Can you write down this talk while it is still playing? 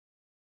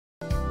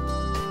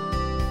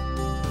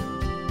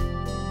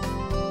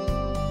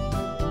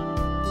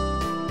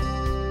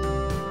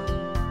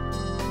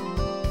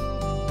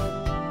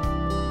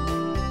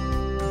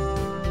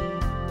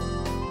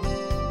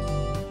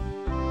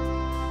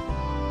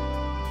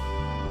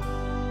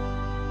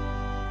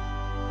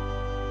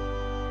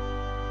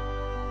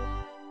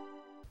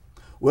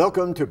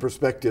Welcome to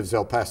Perspectives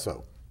El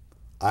Paso.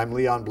 I'm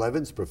Leon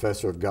Blevins,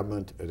 Professor of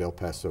Government at El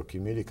Paso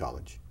Community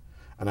College,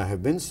 and I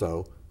have been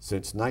so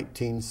since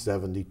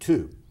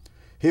 1972.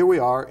 Here we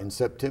are in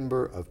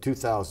September of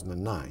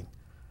 2009,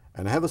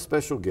 and I have a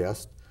special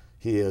guest.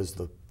 He is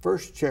the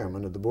first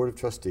chairman of the Board of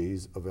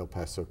Trustees of El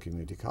Paso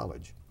Community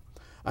College.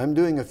 I'm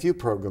doing a few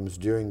programs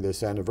during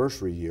this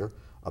anniversary year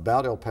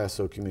about El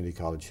Paso Community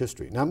College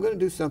history. Now I'm going to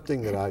do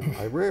something that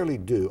I rarely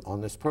do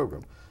on this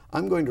program.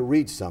 I'm going to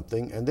read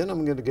something, and then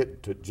I'm going to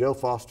get to Joe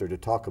Foster to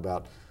talk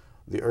about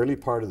the early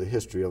part of the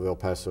history of El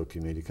Paso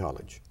Community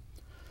College.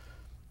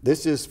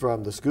 This is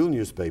from the school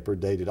newspaper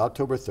dated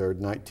October 3rd,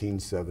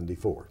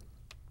 1974.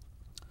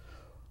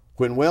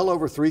 When well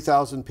over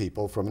 3,000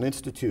 people from an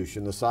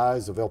institution the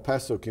size of El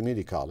Paso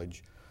Community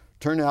College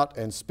turn out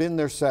and spend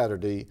their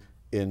Saturday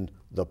in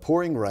the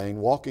pouring rain,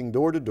 walking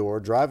door to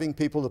door, driving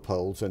people to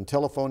polls, and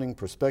telephoning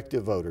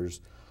prospective voters,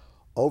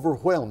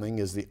 overwhelming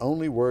is the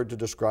only word to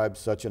describe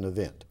such an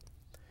event.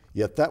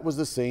 Yet that was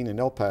the scene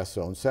in El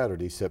Paso on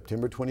Saturday,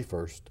 September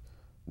 21st,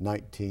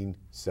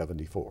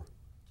 1974.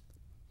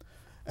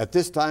 At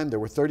this time, there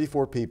were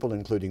 34 people,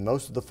 including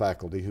most of the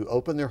faculty, who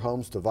opened their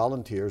homes to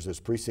volunteers as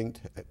precinct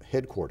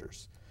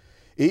headquarters.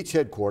 Each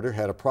headquarter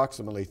had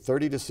approximately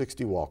 30 to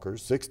 60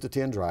 walkers, 6 to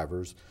 10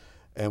 drivers,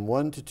 and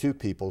 1 to 2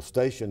 people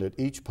stationed at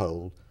each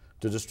poll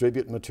to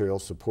distribute material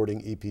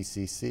supporting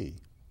EPCC.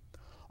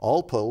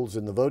 All polls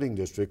in the voting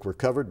district were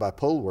covered by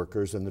poll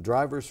workers, and the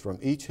drivers from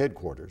each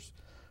headquarters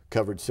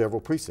covered several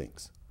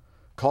precincts.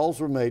 Calls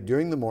were made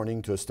during the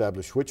morning to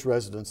establish which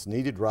residents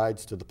needed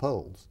rides to the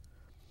polls.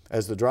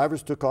 As the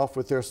drivers took off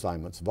with their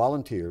assignments,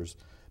 volunteers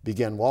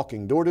began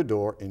walking door to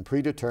door in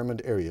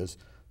predetermined areas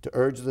to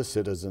urge the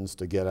citizens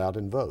to get out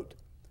and vote.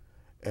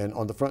 And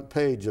on the front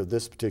page of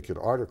this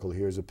particular article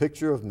here is a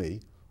picture of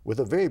me with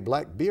a very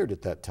black beard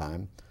at that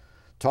time,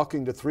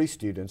 talking to 3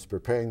 students,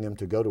 preparing them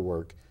to go to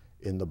work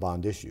in the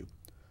bond issue.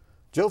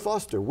 Joe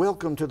Foster,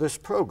 welcome to this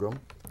program,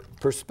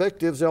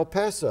 Perspectives El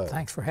Paso.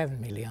 Thanks for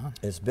having me, Leon.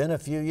 It's been a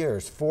few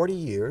years, 40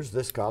 years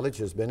this college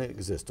has been in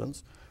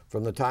existence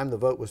from the time the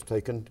vote was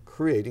taken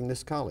creating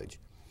this college.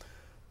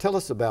 Tell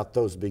us about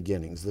those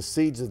beginnings, the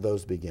seeds of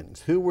those beginnings.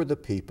 Who were the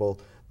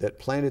people that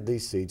planted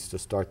these seeds to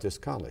start this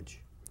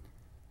college?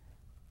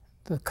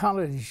 The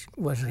college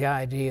was the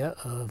idea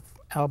of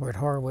Albert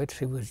Horowitz,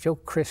 who was Joe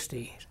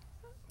Christie's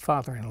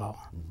father-in-law.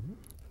 Mm-hmm.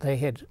 They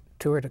had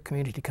toured a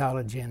community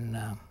college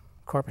in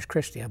Corpus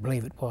Christi, I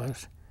believe it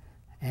was,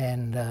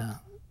 and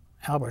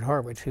Albert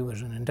Horowitz, who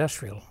was an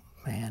industrial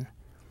man,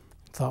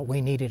 thought we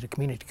needed a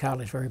community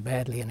college very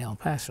badly in El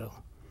Paso.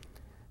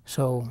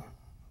 So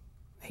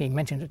he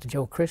mentioned it to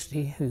Joe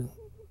Christie, who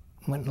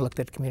went and looked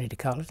at community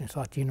college and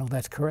thought, you know,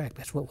 that's correct,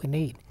 that's what we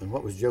need. And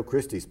what was Joe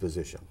Christie's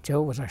position?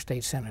 Joe was our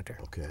state senator.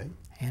 Okay.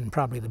 And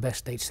probably the best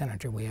state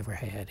senator we ever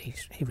had.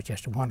 He was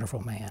just a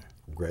wonderful man.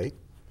 Great.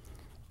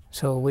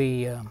 So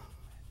we,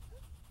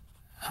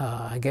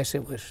 I guess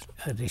it was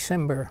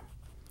December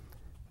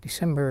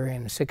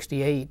in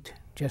 '68,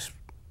 just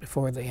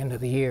before the end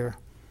of the year,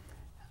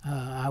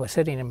 I was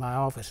sitting in my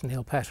office in the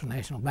El Paso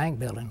National Bank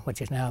building,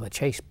 which is now the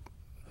Chase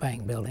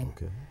Bank building.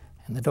 Okay.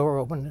 And the door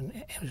opened, and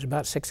it was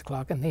about 6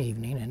 o'clock in the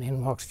evening, and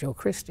in walks Joe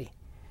Christie.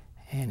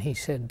 And he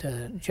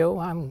said, Joe,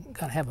 I'm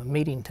going to have a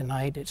meeting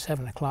tonight at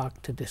 7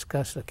 o'clock to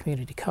discuss the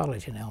community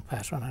college in El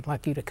Paso, and I'd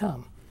like you to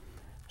come.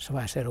 So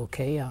I said,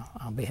 okay,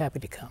 I'll be happy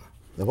to come.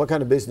 Now, what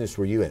kind of business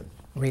were you in?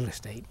 Real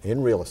estate.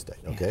 In real estate,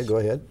 okay, yes. Go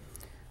ahead.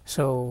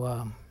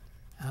 So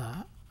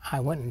I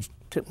went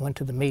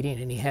to the meeting,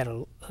 and he had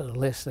a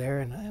list there,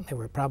 and there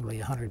were probably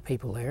 100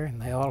 people there,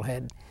 and they all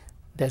had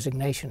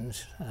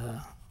designations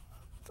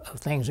of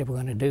things they were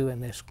going to do in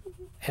this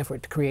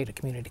effort to create a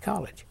community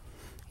college.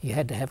 You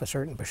had to have a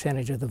certain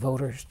percentage of the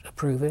voters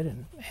approve it,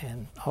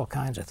 and all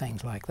kinds of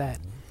things like that.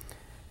 Mm-hmm.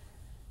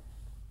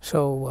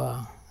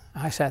 So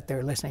I sat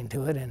there listening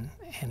to it, and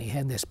he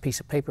had this piece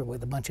of paper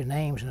with a bunch of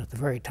names, and at the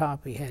very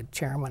top he had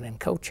chairman and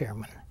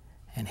co-chairman,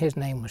 and his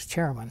name was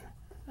chairman.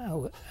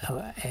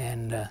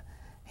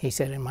 He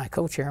said, and my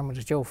co-chairman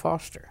is Joe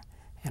Foster.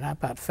 And I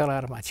about fell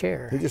out of my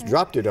chair. He just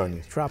dropped it on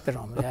you. Dropped it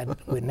on me.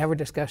 We'd never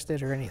discussed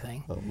it or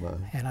anything. Oh my.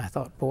 And I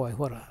thought, boy,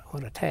 what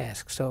a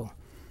task. So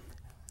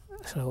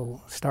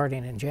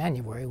starting in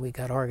January, we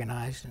got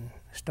organized and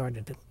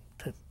started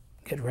to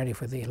get ready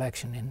for the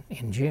election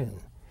in June.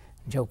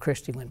 Joe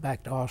Christie went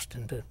back to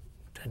Austin to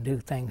do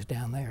things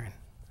down there.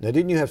 Now,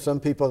 didn't you have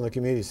some people in the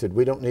community said,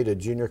 we don't need a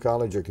junior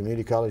college or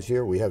community college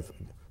here? We have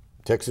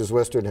Texas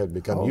Western had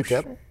become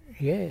UTEP? Sure.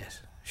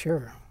 Yes,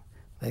 sure.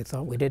 They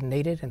thought we didn't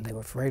need it, and they were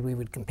afraid we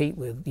would compete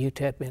with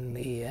UTEP in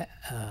the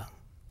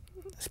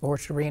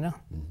sports arena.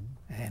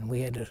 Mm-hmm. And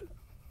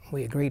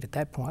we agreed at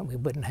that point we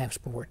wouldn't have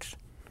sports.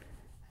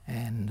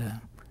 And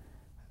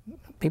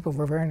people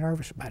were very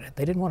nervous about it.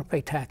 They didn't want to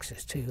pay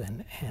taxes too.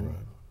 And right.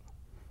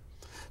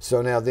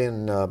 So now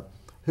then,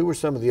 who were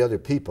some of the other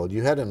people?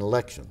 You had an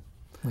election.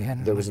 We had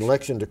an There was an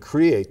election to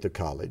create the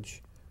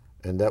college,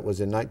 and that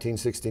was in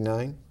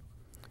 1969?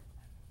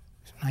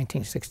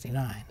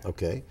 1969.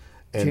 Okay.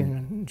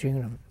 And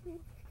June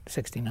of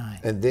 '69.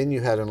 And then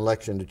you had an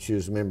election to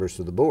choose members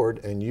of the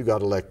board, and you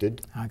got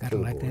elected. I got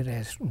elected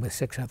as with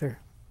 6 other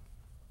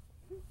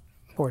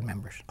board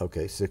members.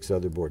 Okay, 6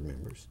 other board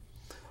members.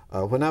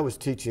 When I was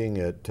teaching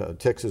at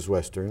Texas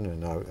Western,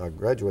 and I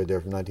graduated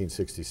there from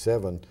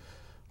 1967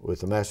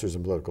 with a master's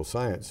in political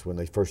science when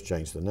they first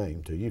changed the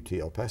name to UT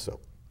El Paso.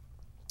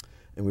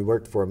 And we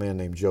worked for a man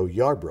named Joe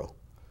Yarbrough,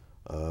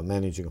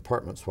 managing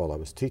apartments while I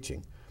was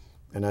teaching.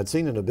 And I'd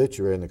seen an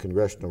obituary in the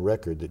Congressional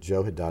Record that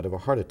Joe had died of a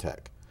heart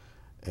attack.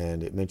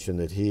 And it mentioned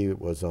that he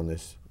was on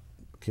this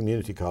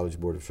community college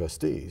board of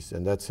trustees.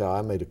 And that's how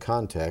I made a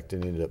contact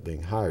and ended up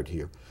being hired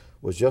here,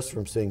 was just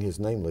from seeing his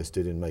name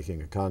listed and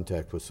making a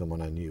contact with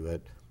someone I knew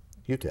at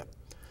UTEP.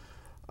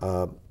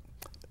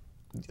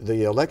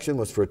 The election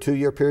was for a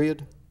 2-year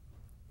period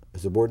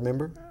as a board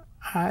member?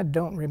 I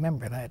don't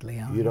remember that,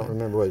 Leon. You don't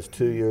remember whether it's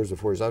 2 years or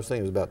 4 years? I was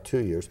thinking it was about 2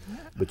 years.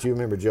 But you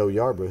remember Joe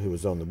Yarbrough, who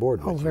was on the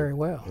board with you very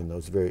well. in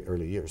those very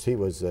early years. He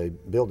was a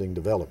building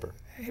developer.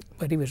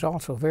 But he was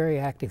also very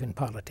active in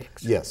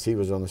politics. Yes, he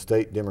was on the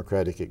State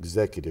Democratic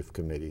Executive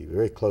Committee,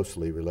 very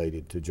closely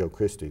related to Joe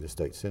Christie, the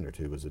state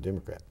senator, who was a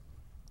Democrat.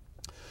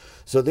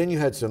 So then you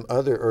had some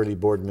other early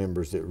board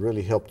members that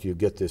really helped you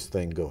get this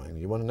thing going.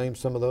 You want to name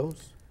some of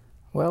those?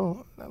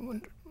 Well,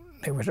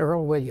 there was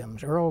Earl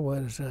Williams. Earl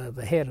was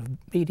the head of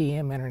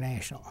BDM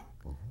International,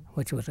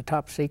 which was a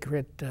top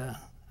secret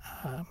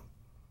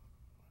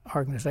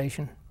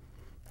organization.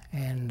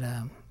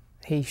 And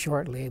he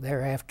shortly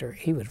thereafter,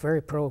 he was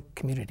very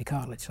pro-community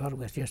college, thought it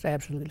was just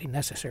absolutely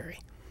necessary.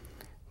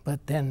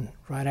 But then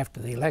right after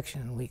the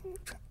election,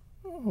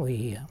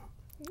 we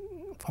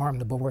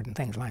formed the board and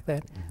things like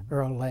that.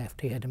 Earl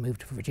left. He had to move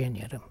to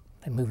Virginia.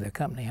 They moved their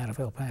company out of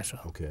El Paso.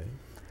 Okay.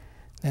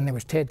 Then there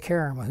was Ted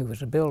Karama, who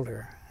was a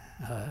builder.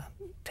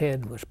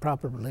 Ted was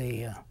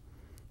probably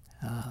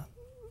the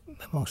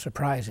most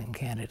surprising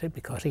candidate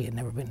because he had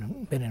never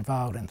been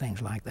involved in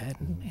things like that,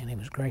 and it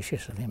was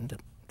gracious of him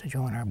to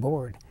join our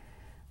board.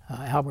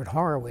 Albert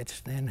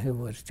Horowitz, then, who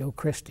was Joe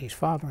Christie's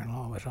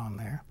father-in-law, was on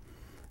there,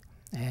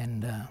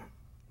 and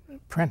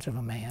prince of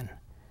a man,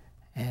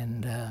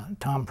 and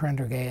Tom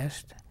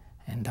Prendergast,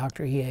 and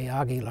Dr. E.A.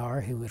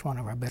 Aguilar, who was one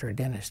of our better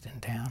dentists in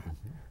town.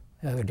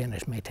 The other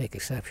dentists may take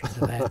exception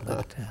to that,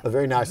 but a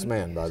very nice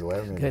man, by the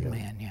way. Good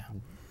man, yeah.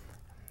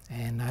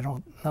 And I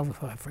don't know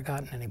if I've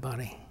forgotten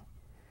anybody.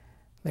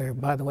 There are,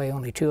 by the way,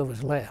 only 2 of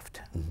us left.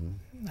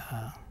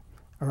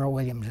 Earl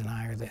Williams and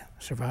I are the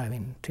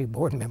surviving 2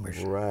 board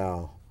members.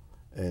 Wow.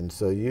 And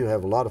so you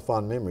have a lot of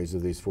fond memories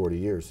of these 40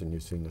 years, and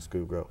you've seen the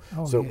school grow.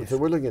 Oh, so, yes. So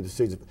we're looking at the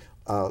seeds.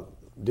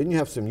 Didn't you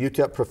have some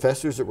UTEP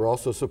professors that were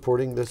also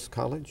supporting this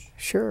college?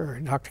 Sure.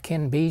 Dr.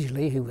 Ken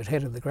Beasley, who was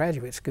head of the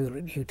graduate school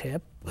at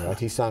UTEP. Right,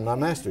 he signed my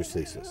master's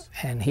thesis.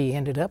 And he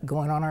ended up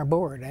going on our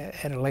board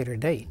at a later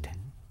date,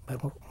 but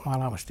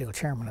while I was still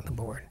chairman of the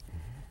board.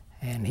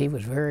 And he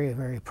was very,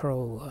 very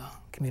pro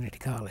community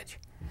college.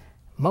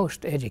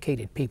 Most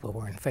educated people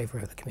were in favor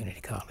of the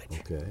community college.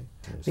 Okay.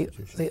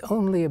 The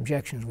only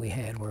objections we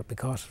had were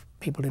because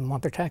people didn't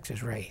want their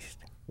taxes raised.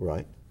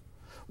 Right.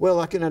 Well,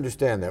 I can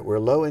understand that. We're a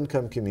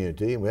low-income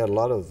community, and we had a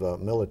lot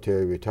of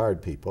military retired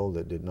people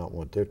that did not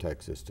want their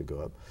taxes to go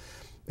up.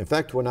 In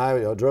fact, when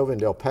I drove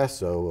into El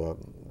Paso,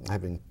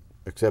 having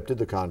accepted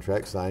the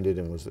contract, signed it,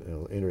 and was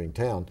entering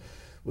town,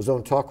 was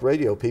on talk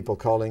radio, people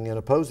calling and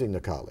opposing the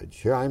college.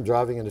 Here I am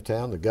driving into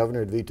town. The governor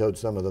had vetoed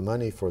some of the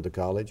money for the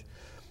college,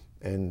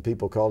 and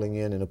people calling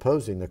in and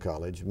opposing the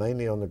college,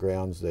 mainly on the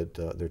grounds that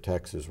their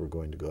taxes were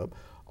going to go up.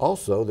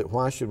 Also, that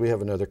why should we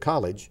have another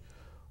college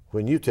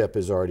when UTEP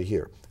is already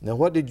here? Now,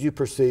 what did you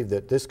perceive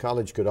that this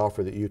college could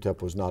offer that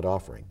UTEP was not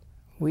offering?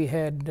 We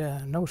had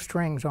no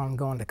strings on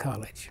going to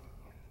college.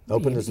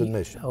 Open as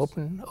admissions?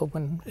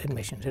 Open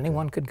admissions.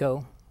 Anyone could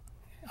go.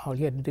 All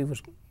you had to do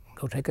was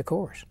go take a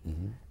course.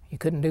 You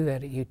couldn't do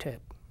that at UTEP.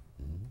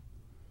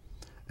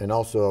 And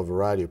also a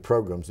variety of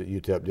programs that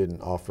UTEP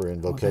didn't offer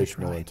in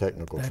vocational and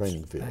technical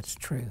training fields. That's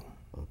true.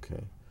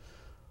 Okay.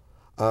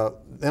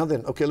 Now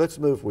then, okay, let's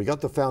move. We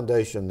got the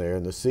foundation there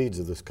and the seeds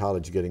of this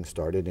college getting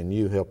started and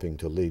you helping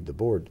to lead the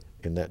board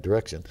in that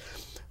direction.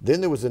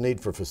 Then there was a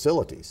need for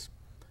facilities,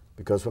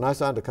 because when I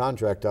signed a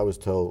contract, I was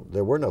told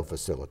there were no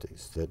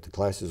facilities, that the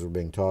classes were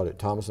being taught at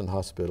Thomason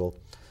Hospital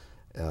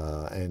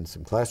and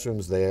some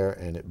classrooms there,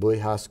 and at Bowie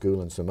High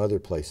School and some other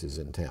places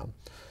in town.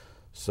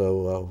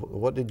 So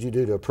what did you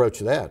do to approach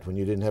that when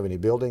you didn't have any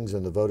buildings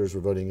and the voters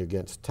were voting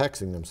against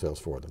taxing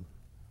themselves for them?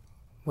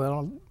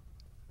 Well,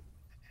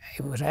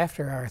 it was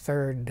after our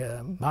third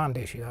bond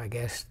issue, I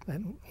guess,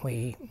 that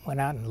we went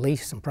out and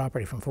leased some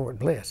property from Fort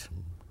Bliss.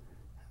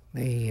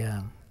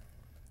 The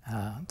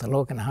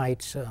Logan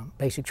Heights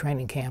basic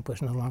training camp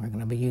was no longer going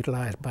to be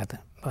utilized by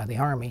the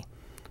Army,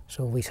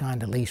 so we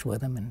signed a lease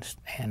with them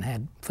and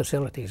had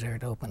facilities there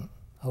to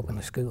open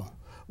the school.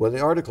 Well,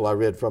 the article I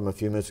read from a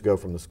few minutes ago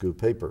from the school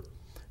paper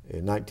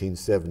in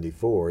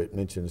 1974, it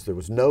mentions there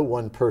was no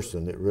one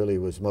person that really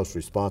was most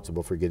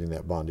responsible for getting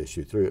that bond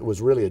issue through. It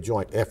was really a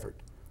joint effort.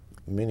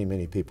 Many,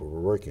 many people were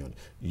working on it.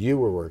 You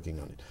were working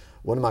on it.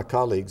 One of my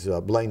colleagues,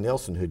 Blaine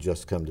Nelson, who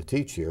just come to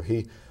teach here,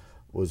 he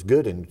was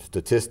good in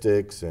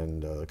statistics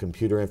and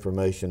computer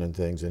information and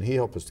things, and he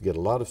helped us to get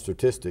a lot of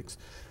statistics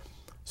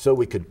so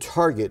we could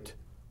target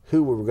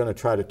who we were going to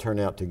try to turn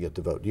out to get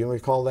the vote. Do you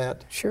recall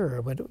that?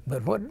 Sure, but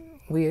what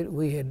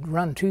we had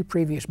run 2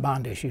 previous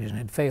bond issues and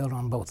had failed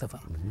on both of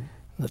them. Mm-hmm.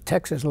 The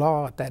Texas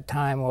law at that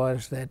time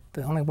was that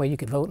the only way you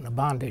could vote in a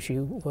bond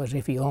issue was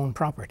if you owned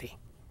property.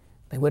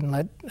 They wouldn't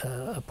let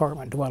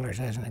apartment dwellers,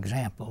 as an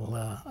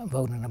example,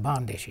 vote in a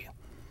bond issue.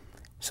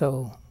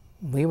 So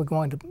we were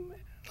going to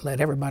let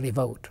everybody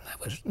vote.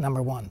 That was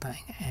number one thing.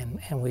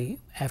 And we,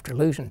 after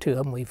losing 2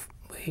 of them,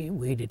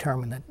 we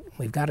determined that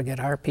we've got to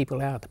get our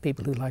people out, the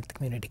people who like the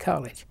community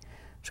college.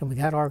 So we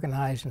got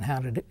organized in how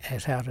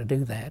to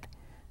do that,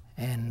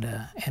 and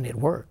it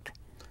worked.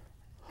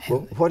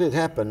 Well, what had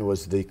happened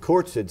was the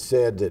courts had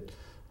said that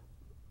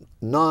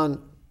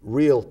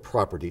non-real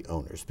property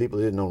owners, people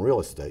who didn't own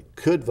real estate,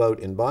 could vote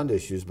in bond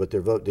issues, but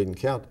their vote didn't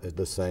count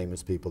the same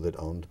as people that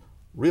owned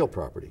real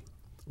property,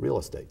 real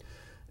estate.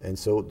 And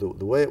so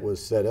the way it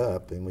was set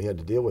up, and we had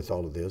to deal with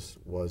all of this,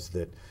 was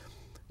that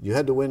you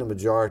had to win a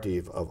majority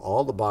of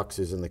all the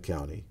boxes in the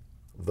county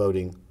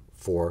voting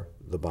for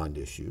the bond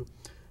issue.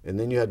 And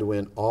then you had to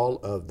win all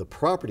of the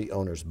property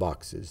owners'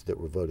 boxes that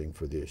were voting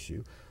for the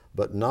issue.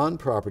 But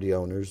non-property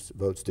owners'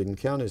 votes didn't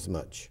count as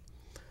much.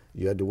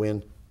 You had to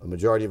win a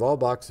majority of all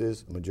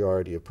boxes, a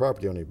majority of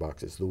property owner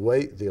boxes. The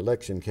way the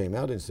election came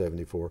out in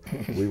 '74,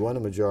 we won a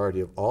majority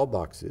of all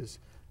boxes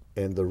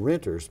and the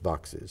renters'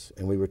 boxes,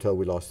 and we were told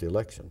we lost the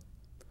election.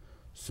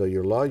 So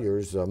your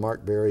lawyers,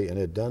 Mark Berry and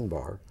Ed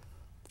Dunbar,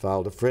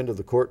 filed a friend of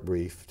the court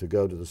brief to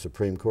go to the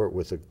Supreme Court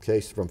with a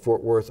case from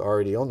Fort Worth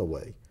already on the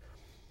way.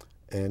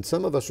 And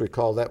some of us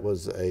recall that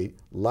was a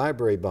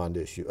library bond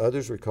issue.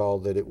 Others recall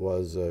that it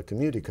was a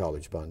community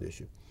college bond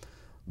issue.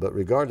 But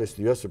regardless,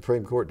 the U.S.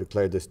 Supreme Court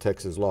declared this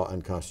Texas law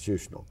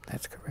unconstitutional.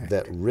 That's correct.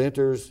 That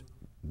renters'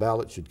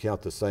 ballot should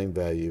count the same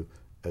value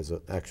as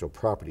an actual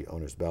property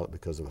owner's ballot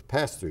because of a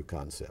pass-through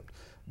concept.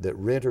 That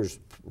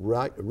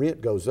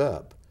rent goes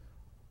up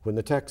when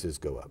the taxes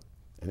go up.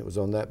 And it was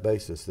on that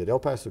basis that El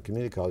Paso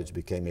Community College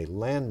became a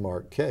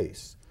landmark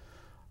case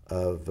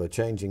of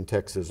changing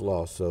Texas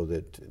law so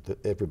that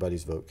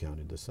everybody's vote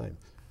counted the same.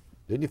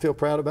 Didn't you feel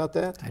proud about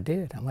that? I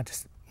did. I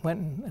went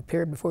and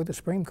appeared before the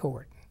Supreme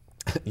Court.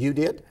 You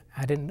did?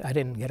 I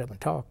didn't get up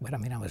and talk, but I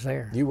mean, I was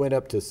there. You went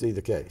up to see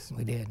the case?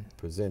 We did.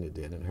 Presented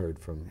it and heard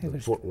from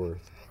Fort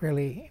Worth.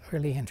 Really,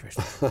 really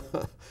interesting.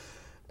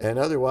 And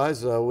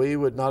otherwise, we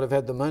would not have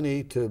had the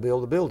money to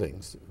build the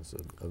buildings. So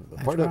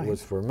part of it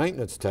was for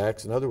maintenance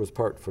tax, and other was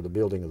part for the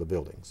building of the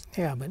buildings.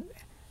 Yeah, but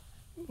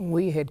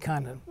we had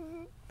kind of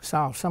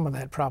solved some of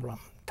that problem.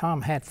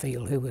 Tom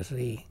Hatfield, who was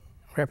the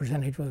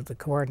representative of the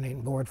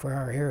coordinating board for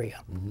our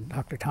area,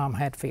 Dr. Tom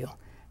Hatfield,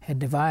 had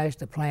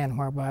devised a plan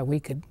whereby we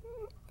could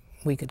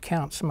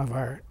count some of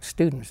our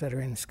students that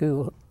are in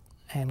school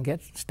and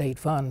get state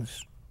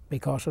funds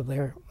because of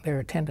their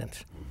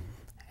attendance.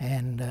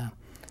 And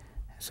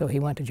so he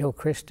went to Joe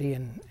Christie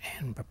and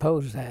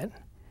proposed that,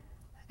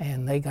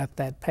 and they got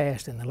that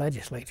passed in the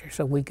legislature.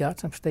 So we got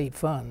some state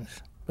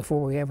funds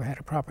before we ever had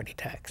a property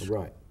tax.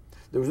 Right.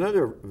 There was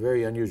another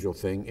very unusual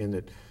thing in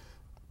that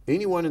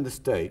anyone in the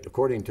state,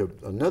 according to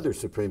another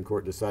Supreme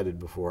Court decided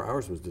before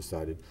ours was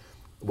decided,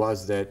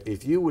 was that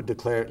if you would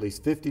declare at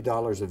least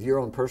 $50 of your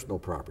own personal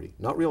property,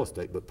 not real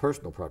estate, but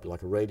personal property,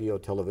 like a radio,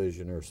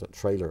 television, or a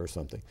trailer or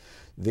something,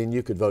 then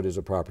you could vote as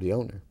a property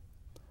owner.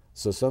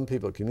 So some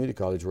people at community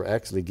college were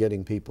actually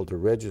getting people to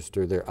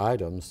register their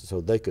items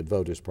so they could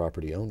vote as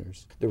property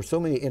owners. There were so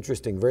many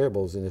interesting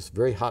variables in this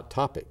very hot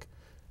topic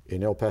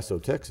in El Paso,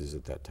 Texas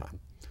at that time.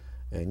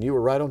 And you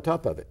were right on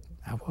top of it.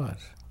 I was.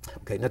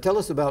 Okay, now tell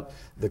us about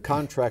the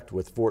contract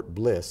with Fort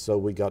Bliss so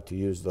we got to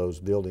use those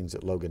buildings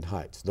at Logan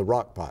Heights, the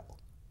rock pile.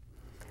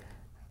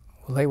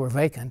 Well, they were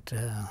vacant.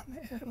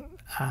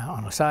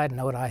 On a side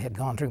note, I had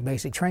gone through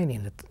basic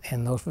training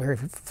in those very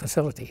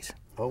facilities.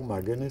 Oh my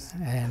goodness.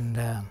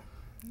 And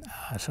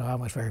so I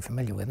was very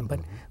familiar with them. But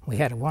we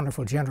had a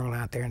wonderful general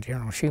out there,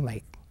 General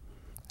Shoemake,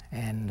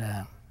 and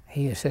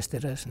he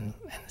assisted us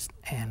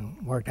and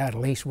worked out a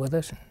lease with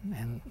us,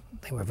 and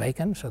they were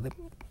vacant, so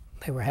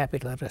they were happy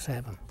to let us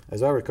have them.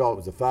 As I recall, it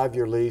was a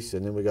 5-year lease,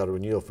 and then we got a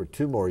renewal for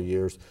 2 more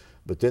years,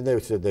 but then they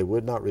said they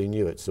would not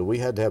renew it, so we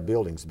had to have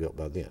buildings built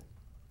by then.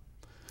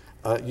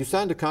 You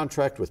signed a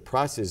contract with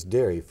Price's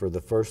Dairy for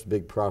the first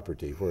big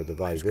property where the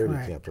Valle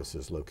Verde campus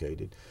is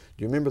located.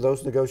 Do you remember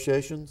those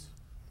negotiations?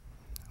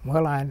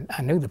 Well, I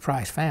knew the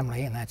Price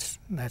family, and that's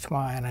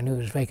why, and I knew it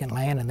was vacant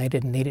land, and they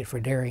didn't need it for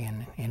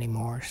dairying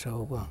anymore,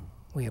 so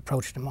we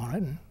approached them on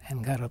it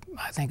and got,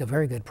 I think, a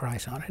very good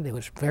price on it. It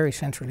was very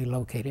centrally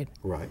located.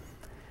 Right.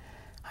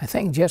 I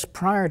think just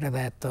prior to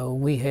that, though,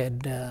 we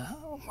had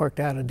worked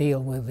out a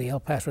deal with the El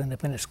Paso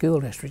Independent School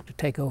District to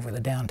take over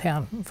the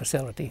downtown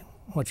facility,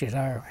 which is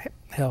our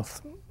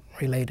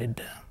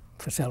health-related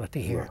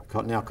facility here.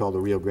 Right. Now called the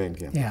Rio Grande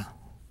campus. Yeah.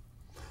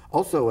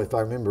 Also, if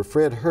I remember,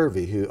 Fred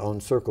Hervey, who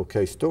owned Circle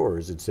K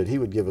stores, had said he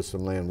would give us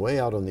some land way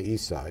out on the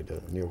east side,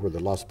 near where the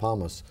Las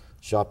Palmas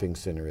shopping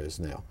center is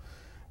now.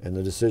 and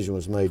the decision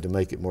was made to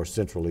make it more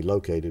centrally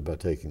located by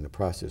taking the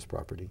Price's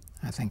property.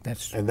 I think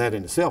that's... And that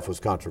in itself was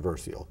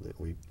controversial, that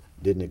we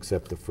didn't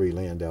accept the free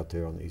land out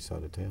there on the east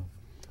side of town.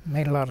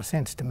 Made a lot of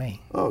sense to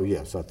me. Oh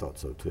yes, I thought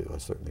so too. I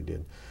certainly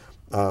did.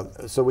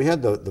 So we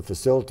had the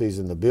facilities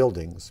and the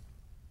buildings,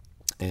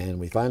 and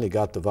we finally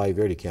got the Valle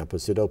Verde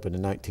campus. It opened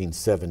in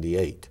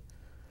 1978.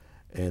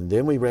 And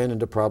then we ran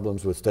into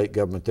problems with state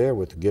government there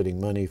with getting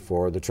money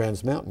for the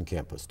Trans Mountain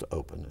campus to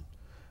open.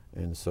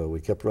 And so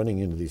we kept running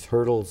into these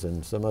hurdles,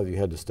 and some of you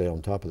had to stay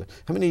on top of that.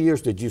 How many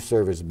years did you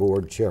serve as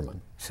board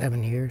chairman?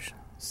 7 years.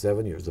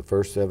 7 years, the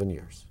first 7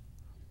 years.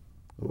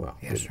 Wow.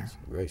 Yes, sir.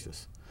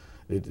 Gracious.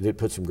 Did it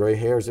put some gray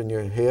hairs in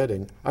your head?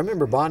 And I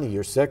remember Bonnie,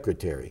 your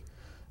secretary.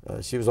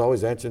 She was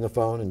always answering the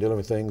phone and dealing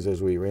with things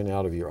as we ran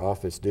out of your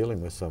office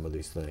dealing with some of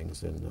these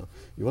things. And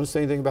you want to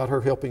say anything about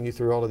her helping you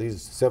through all of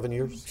these 7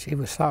 years? She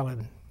was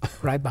solid,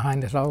 right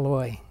behind us all the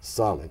way.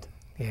 Solid.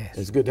 Yes.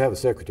 It's good to have a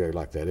secretary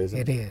like that, isn't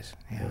it? It is,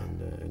 yeah.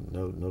 And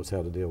knows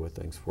how to deal with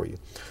things for you.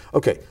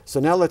 Okay, so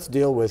now let's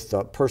deal with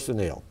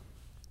personnel.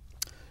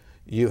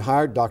 You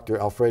hired Dr.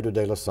 Alfredo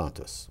de los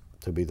Santos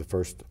to be the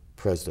first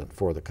president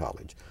for the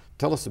college.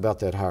 Tell us about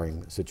that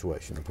hiring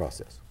situation and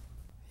process.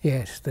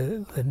 Yes,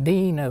 the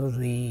dean of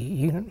the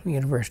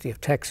University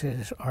of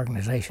Texas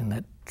organization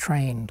that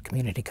trained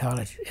community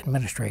college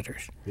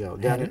administrators. Yeah,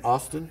 down in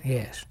Austin?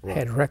 Yes, right.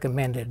 Had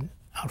recommended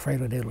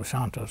Alfredo de los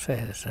Santos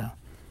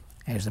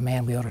as the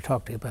man we ought to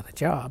talk to about the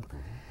job.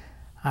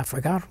 I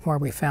forgot where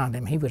we found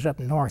him. He was up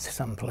north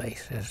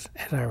someplace, as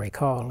I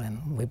recall,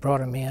 and we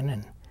brought him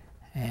in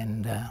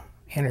and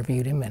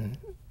interviewed him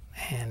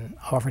and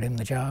offered him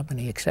the job, and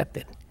he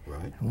accepted.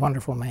 Right. A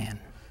wonderful man.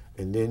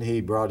 And then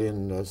he brought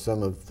in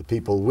some of the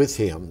people with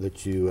him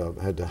that you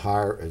had to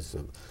hire as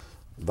a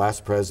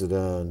vice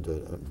president,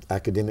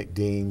 academic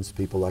deans,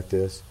 people like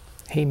this.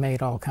 He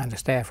made all kinds of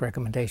staff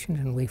recommendations,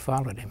 and we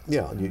followed him.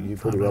 Yeah, you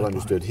pretty well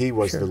understood. He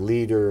was Sure. the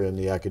leader in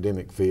the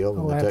academic field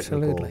and the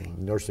technical absolutely.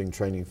 nursing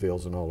training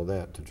fields and all of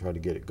that to try to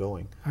get it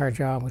going. Our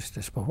job was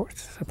to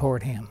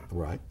support him.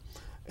 Right.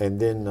 And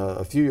then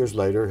a few years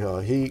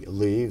later, he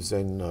leaves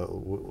and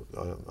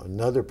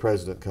another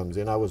president comes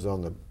in. I was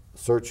on the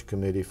search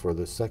committee for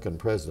the second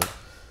president,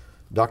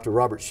 Dr.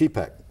 Robert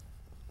Shepak.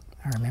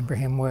 I remember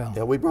him well.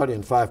 Yeah, we brought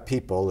in 5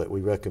 people that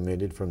we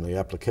recommended from the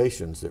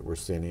applications that were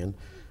sent in,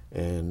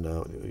 and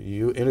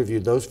you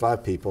interviewed those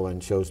 5 people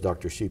and chose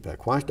Dr.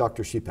 Shepak. Why is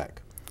Dr. Shepak?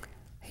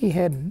 He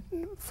had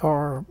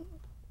far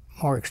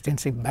more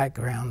extensive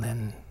background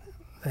than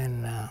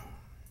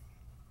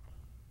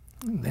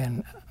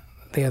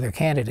the other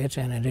candidates,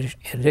 and in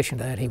addition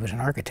to that, he was an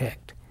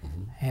architect.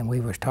 Mm-hmm. And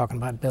we were talking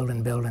about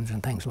building buildings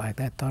and things like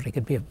that. Thought he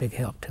could be a big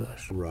help to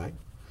us. Right.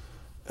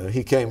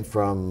 He came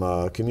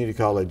from community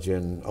college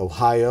in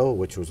Ohio,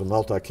 which was a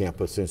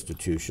multi-campus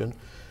institution.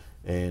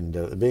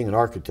 And being an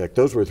architect,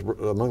 those were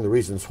among the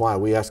reasons why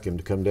we asked him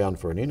to come down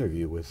for an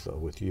interview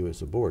with you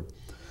as a board.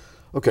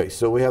 Okay,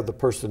 so we have the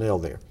personnel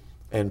there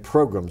and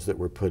programs that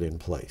were put in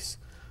place.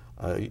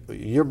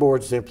 Your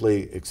board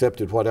simply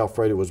accepted what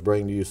Alfredo was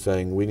bringing to you,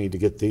 saying we need to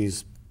get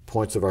these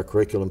points of our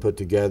curriculum put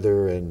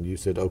together, and you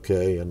said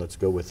okay, and let's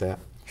go with that.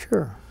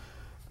 Sure.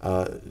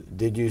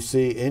 Did you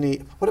see any,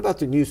 what about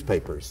the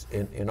newspapers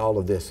in all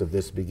of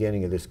this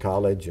beginning of this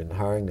college and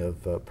hiring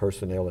of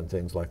personnel and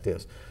things like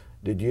this?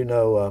 Did you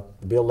know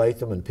Bill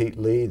Latham and Pete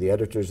Lee, the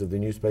editors of the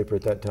newspaper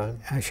at that time?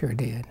 I sure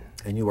did.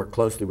 And you worked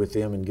closely with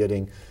them in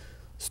getting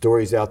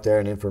stories out there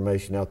and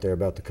information out there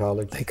about the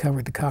college? They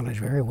covered the college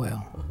very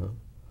well. Uh-huh.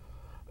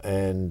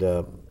 And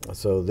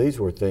so these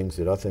were things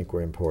that I think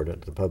were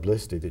important, the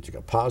publicity that you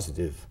got,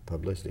 positive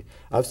publicity.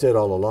 I've said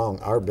all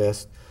along, our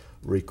best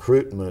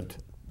recruitment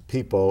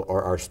people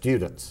are our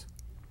students.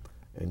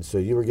 And so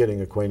you were getting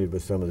acquainted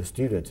with some of the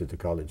students at the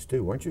college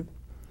too, weren't you?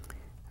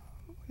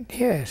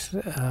 Yes,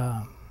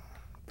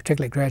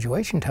 particularly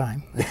graduation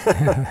time.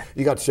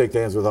 You got to shake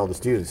hands with all the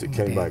students that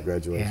came by at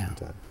graduation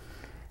yeah. time.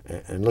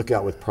 And look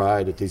out with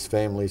pride at these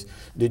families.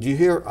 Did you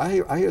hear,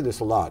 I hear this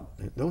a lot,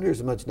 don't hear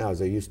as much now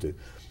as I used to,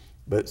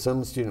 but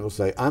some student will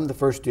say, I'm the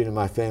first student in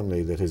my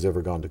family that has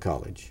ever gone to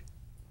college.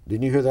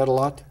 Didn't you hear that a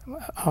lot?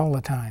 All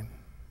the time.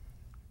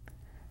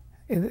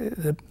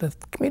 The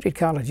community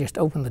college just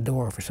opened the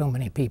door for so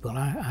many people.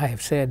 I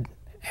have said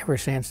ever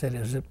since that it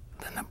was the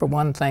number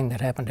one thing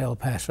that happened to El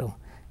Paso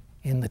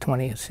in the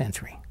 20th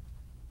century.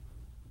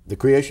 The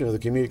creation of the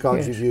community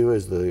college Yes. you view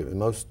as the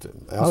most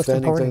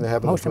outstanding thing that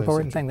happened most in the 20th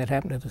important century? thing that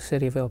happened to the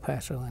city of El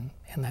Paso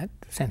in that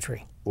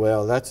century.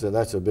 Well, that's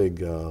a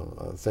big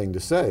thing to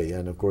say,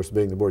 and of course,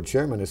 being the board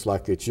chairman, it's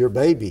like it's your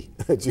baby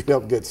that you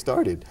helped get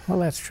started. Well,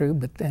 that's true,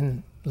 but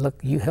then look,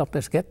 you helped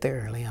us get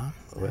there, Leon.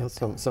 Well,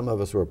 some of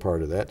us were a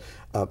part of that.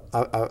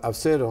 I've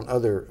said on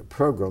other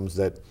programs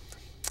that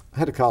I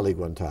had a colleague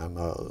one time,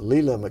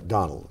 Leila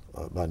McDonald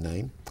by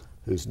name,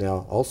 who's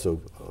now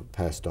also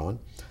passed on.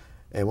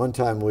 And one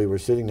time we were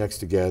sitting next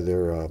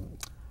together,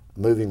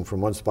 moving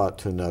from one spot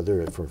to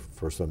another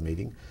for some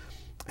meeting,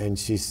 and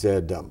she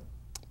said,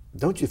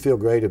 don't you feel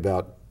great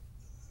about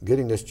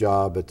getting this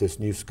job at this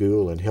new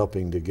school and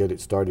helping to get it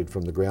started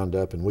from the ground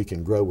up, and we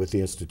can grow with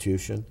the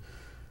institution?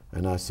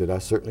 And I said, I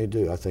certainly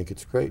do. I think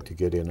it's great to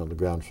get in on the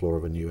ground floor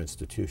of a new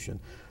institution.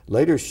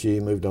 Later, she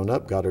moved on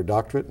up, got her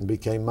doctorate, and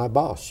became my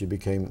boss. She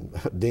became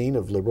Dean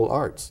of Liberal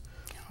Arts,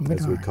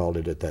 as we called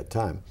it at that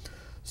time.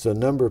 So a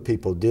number of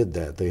people did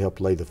that. They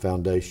helped lay the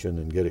foundation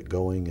and get it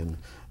going.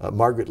 And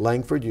Margaret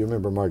Langford, you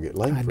remember Margaret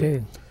Langford? I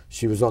do.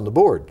 She was on the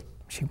board.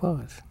 She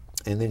was.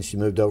 And then she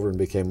moved over and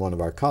became one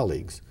of our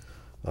colleagues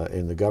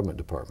in the government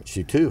department.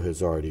 She too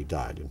has already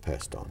died and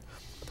passed on.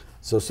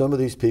 So some of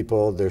these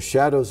people, their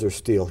shadows are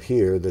still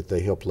here that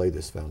they helped lay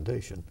this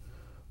foundation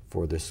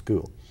for this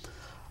school.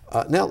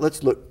 Now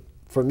let's look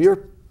from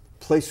your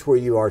place where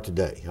you are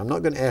today. I'm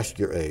not going to ask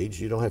your age.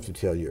 You don't have to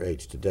tell your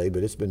age today,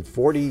 but it's been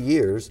 40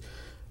 years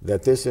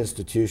that this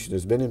institution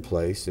has been in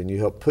place and you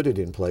helped put it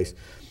in place.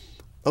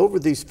 Over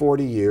these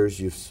 40 years,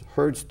 you've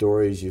heard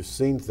stories, you've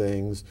seen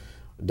things.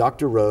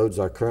 Dr. Rhodes,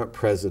 our current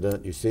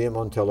president, you see him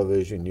on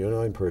television, you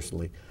know him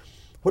personally.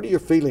 What are your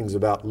feelings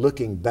about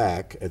looking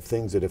back at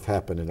things that have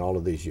happened in all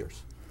of these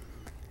years?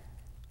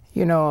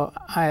 You know,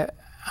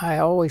 I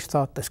always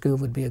thought the school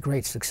would be a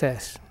great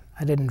success.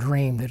 I didn't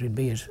dream that it would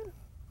be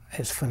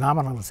as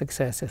phenomenal a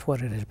success as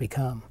what it has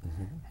become.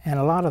 Mm-hmm. And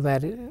a lot of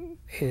that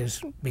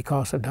is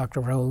because of Dr.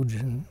 Rhodes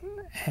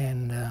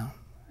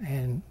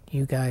and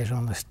you guys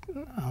on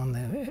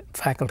the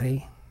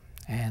faculty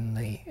and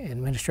the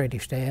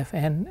administrative staff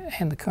and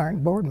the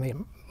current board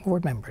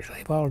members.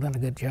 They've all done a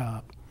good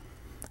job.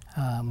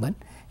 But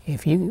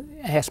if you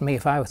asked me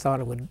if I thought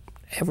it would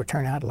ever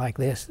turn out like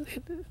this,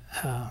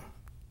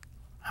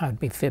 I'd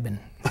be fibbing.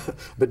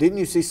 But didn't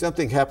you see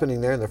something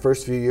happening there in the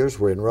first few years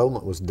where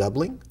enrollment was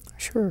doubling?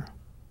 Sure.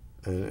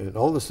 And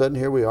all of a sudden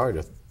here we are at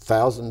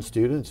 1,000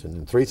 students and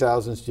then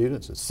 3,000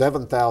 students and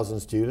 7,000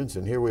 students,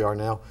 and here we are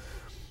now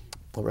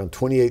around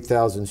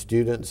 28,000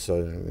 students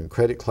in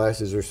credit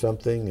classes or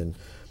something, and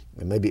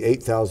maybe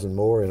 8,000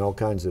 more in all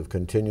kinds of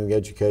continuing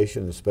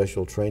education and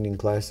special training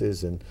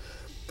classes. And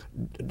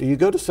do you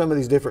go to some of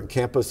these different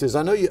campuses?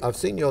 I know I've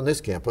seen you on this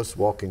campus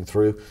walking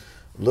through,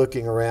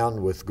 looking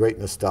around with great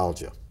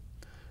nostalgia.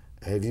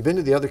 Have you been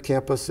to the other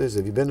campuses?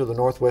 Have you been to the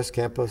Northwest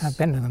campus? I've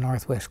been to the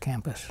Northwest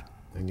campus.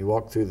 And you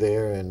walk through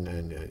there,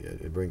 and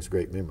it brings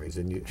great memories.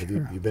 And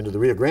you've been to the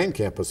Rio Grande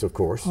campus, of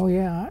course. Oh,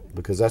 yeah.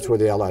 Because that's where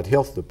the Allied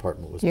Health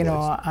Department was placed. You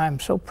know, I'm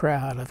so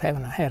proud of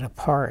having had a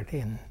part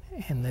in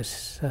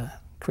this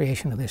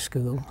creation of this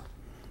school.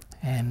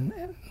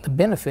 And the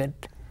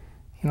benefit,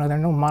 you know, there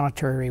are no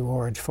monetary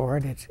rewards for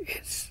it.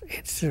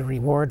 It's a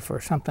reward for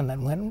something that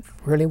went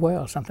really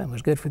well, something that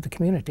was good for the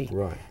community.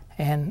 Right.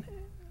 And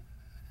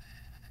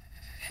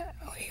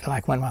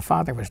like when my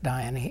father was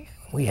dying,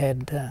 we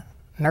had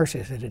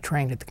nurses that had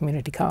trained at the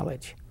community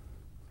college,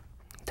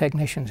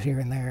 technicians here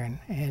and there,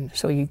 and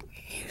so you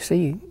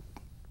see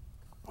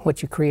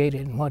what you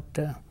created and what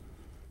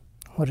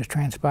has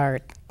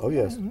transpired. Oh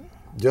yes.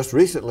 Just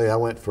recently I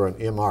went for an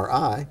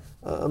MRI,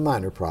 a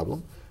minor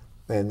problem,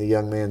 and the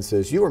young man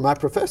says, "You were my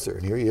professor."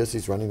 And here he is,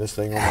 he's running this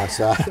thing on my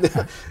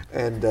side.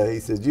 And he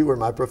says, "You were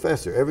my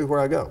professor." Everywhere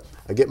I go,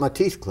 I get my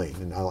teeth cleaned,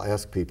 and I'll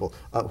ask people,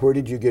 "Where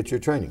did you get your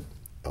training?"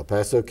 El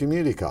Paso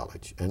Community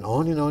College, and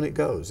on it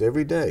goes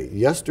every day.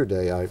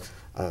 Yesterday I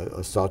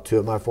saw two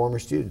of my former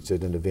students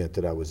at an event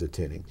that I was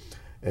attending,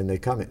 and they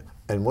comment,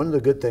 and one of the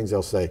good things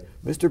they'll say,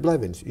 "Mr.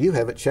 Blevins, you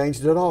haven't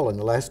changed at all in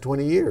the last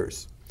 20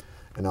 years.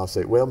 And I'll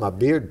say, "Well, my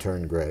beard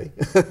turned gray."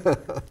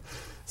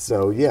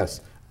 So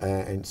yes,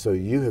 and so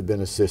you have been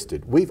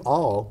assisted. We've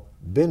all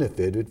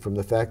benefited from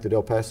the fact that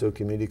El Paso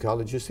Community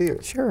College is here.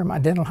 Sure, my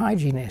dental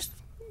hygienist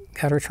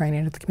got her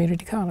training at the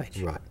community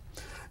college. Right.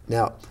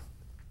 Now,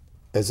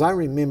 as I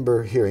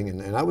remember hearing,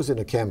 and I was in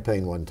a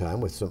campaign one time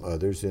with some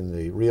others in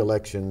the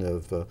re-election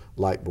of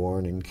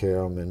Lightbourne and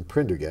Karam and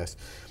Prendergast,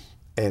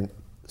 and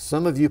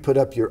some of you put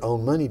up your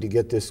own money to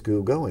get this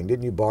school going.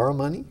 Didn't you borrow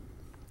money?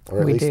 Or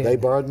at least they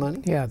borrowed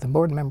money? Yeah, the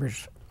board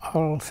members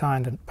all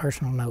signed a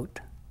personal note.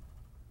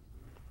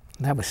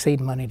 And that was seed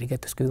money to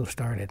get the school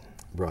started.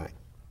 Right.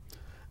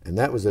 And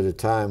that was at a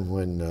time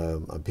when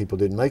people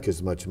didn't make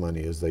as much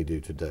money as they do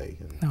today.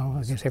 No,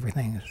 I guess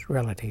everything is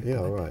relative.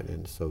 Yeah, right.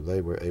 And so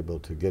they were able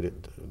to get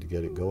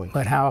it going.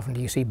 But how often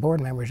do you see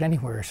board members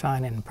anywhere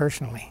sign in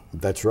personally?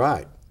 That's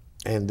right.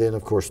 And then,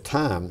 of course,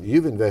 time.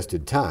 You've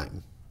invested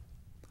time.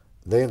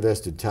 They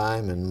invested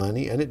time and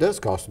money, and it does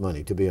cost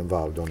money to be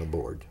involved on a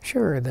board.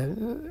 Sure.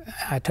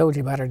 I told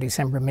you about our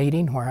December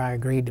meeting where I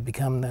agreed to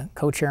become the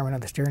co-chairman of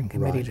the steering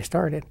committee to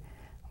start it.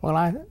 Well,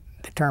 I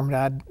determined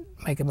I'd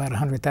make about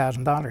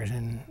 $100,000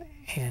 in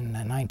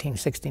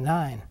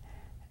 1969,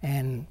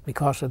 and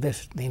because of the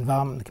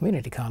involvement in the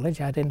community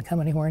college, I didn't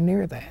come anywhere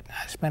near that.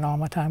 I spent all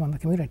my time on the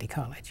community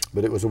college.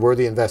 But it was a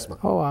worthy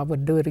investment. Oh, I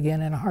would do it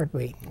again in a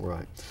heartbeat.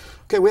 Right.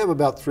 Okay, we have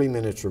about 3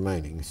 minutes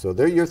remaining. So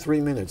they're your 3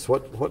 minutes.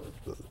 What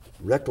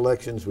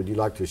recollections would you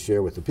like to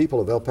share with the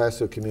people of El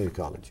Paso Community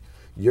College?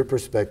 Your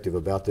perspective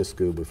about this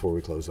school before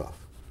we close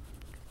off.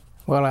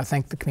 Well, I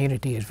think the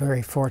community is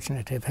very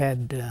fortunate to have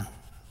had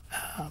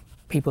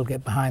people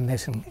get behind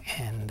this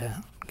and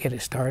get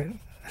it started.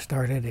 It's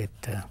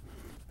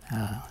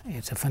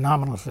a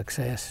phenomenal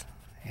success.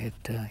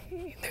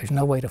 There's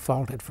no way to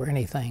fault it for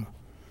anything.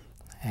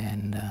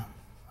 and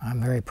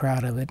I'm very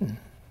proud of it,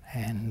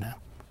 and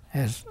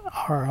as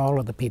are all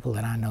of the people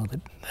that I know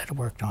that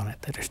worked on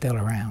it, that are still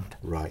around.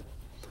 Right.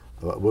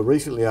 Well,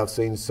 recently I've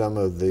seen some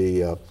of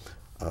the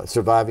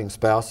surviving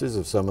spouses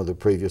of some of the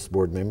previous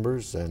board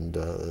members, and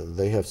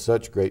they have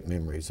such great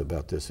memories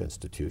about this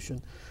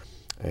institution.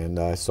 And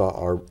I saw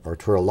our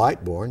Twirl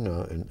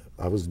Lightborn, and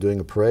I was doing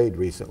a parade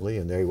recently,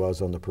 and there he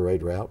was on the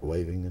parade route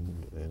waving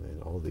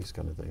and all these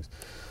kind of things.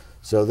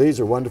 So these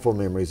are wonderful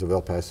memories of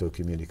El Paso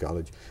Community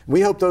College.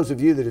 We hope those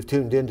of you that have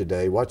tuned in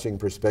today watching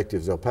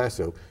Perspectives El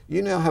Paso,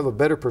 you now have a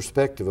better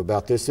perspective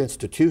about this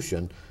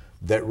institution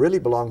that really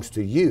belongs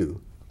to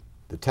you,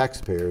 the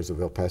taxpayers of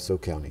El Paso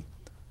County.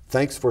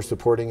 Thanks for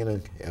supporting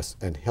us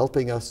and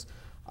helping us.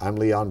 I'm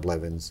Leon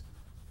Blevins,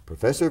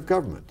 Professor of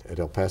Government at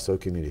El Paso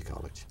Community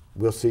College.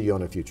 We'll see you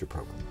on a future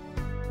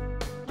program.